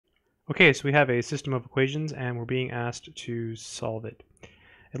Okay, so we have a system of equations and we're being asked to solve it.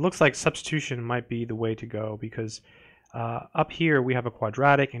 It looks like substitution might be the way to go because up here we have a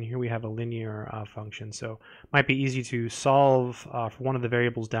quadratic and here we have a linear function. So it might be easy to solve for one of the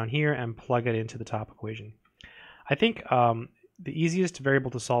variables down here and plug it into the top equation. I think the easiest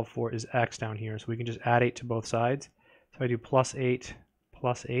variable to solve for is x down here. So we can just add 8 to both sides. So if I do plus 8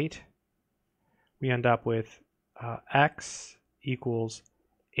 plus 8, we end up with x equals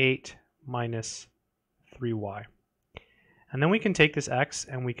 8 minus 3y. And then we can take this x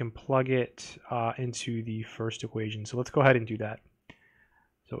and we can plug it into the first equation. So let's go ahead and do that.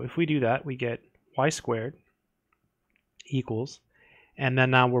 So if we do that, we get y squared equals, and then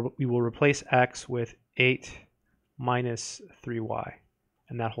now we will replace x with 8 minus 3y,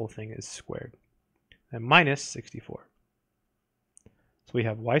 and that whole thing is squared, and minus 64. So we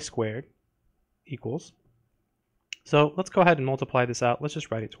have y squared equals, so let's go ahead and multiply this out. Let's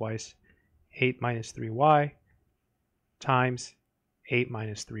just write it twice. 8 minus 3y times 8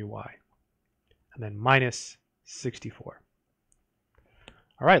 minus 3y, and then minus 64.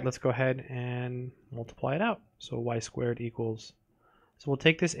 All right, let's go ahead and multiply it out. So y squared equals, so we'll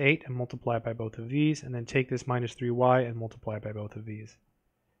take this 8 and multiply it by both of these, and then take this minus 3y and multiply it by both of these.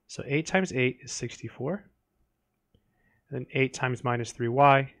 So 8 times 8 is 64, and then 8 times minus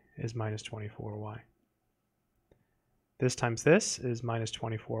 3y is minus 24y. This times this is minus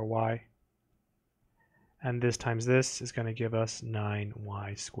 24y, and this times this is going to give us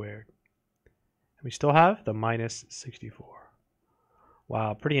 9y squared. And we still have the minus 64.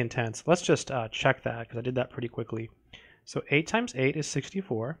 Wow, pretty intense. Let's just check that because I did that pretty quickly. So 8 times 8 is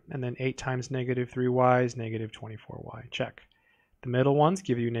 64, and then 8 times negative 3y is negative 24y. Check. The middle ones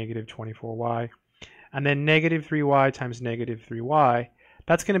give you negative 24y, and then negative 3y times negative 3y,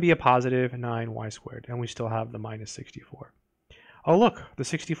 that's going to be a positive 9y squared, and we still have the minus 64. Oh look, the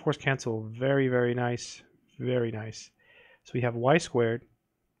 64's cancel. Very, very nice. Very nice. So we have y squared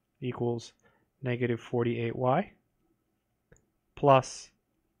equals negative 48y plus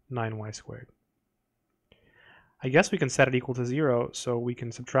 9y squared. I guess we can set it equal to 0, so we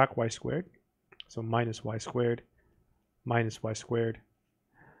can subtract y squared. So minus y squared minus y squared.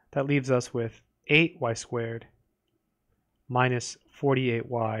 That leaves us with 8y squared minus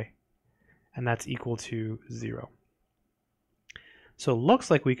 48y, and that's equal to 0. So it looks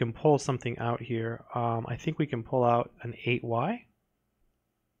like we can pull something out here. I think we can pull out an 8y.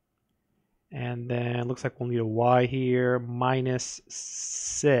 And then it looks like we'll need a y here, minus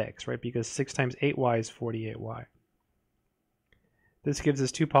 6, right? Because 6 times 8y is 48y. This gives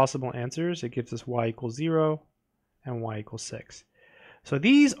us two possible answers. It gives us y equals 0 and y equals 6. So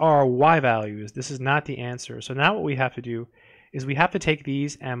these are y values. This is not the answer. So now what we have to do is we have to take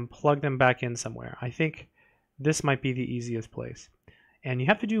these and plug them back in somewhere. I think this might be the easiest place. And you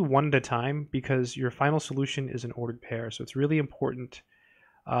have to do one at a time because your final solution is an ordered pair. So it's really important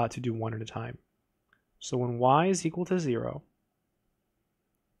to do one at a time. So when y is equal to 0,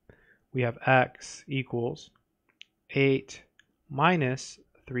 we have x equals 8 minus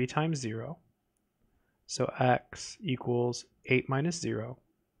 3 times 0. So x equals 8 minus 0.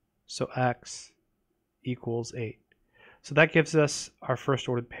 So x equals 8. So that gives us our first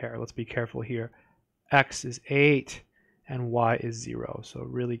ordered pair. Let's be careful here. X is 8 and y is 0. So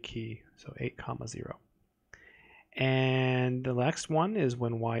really key. So 8 comma 0. And the next one is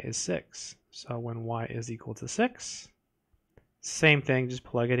when y is 6. So when y is equal to 6, same thing, just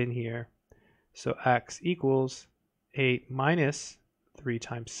plug it in here. So x equals 8 minus 3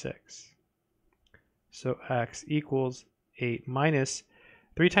 times 6. So x equals 8 minus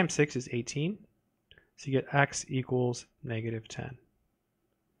 3 times 6 is 18. So you get x equals negative 10.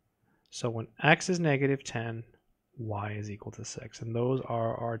 So when x is negative 10, y is equal to 6. And those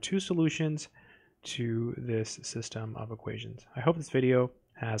are our two solutions to this system of equations. I hope this video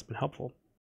has been helpful.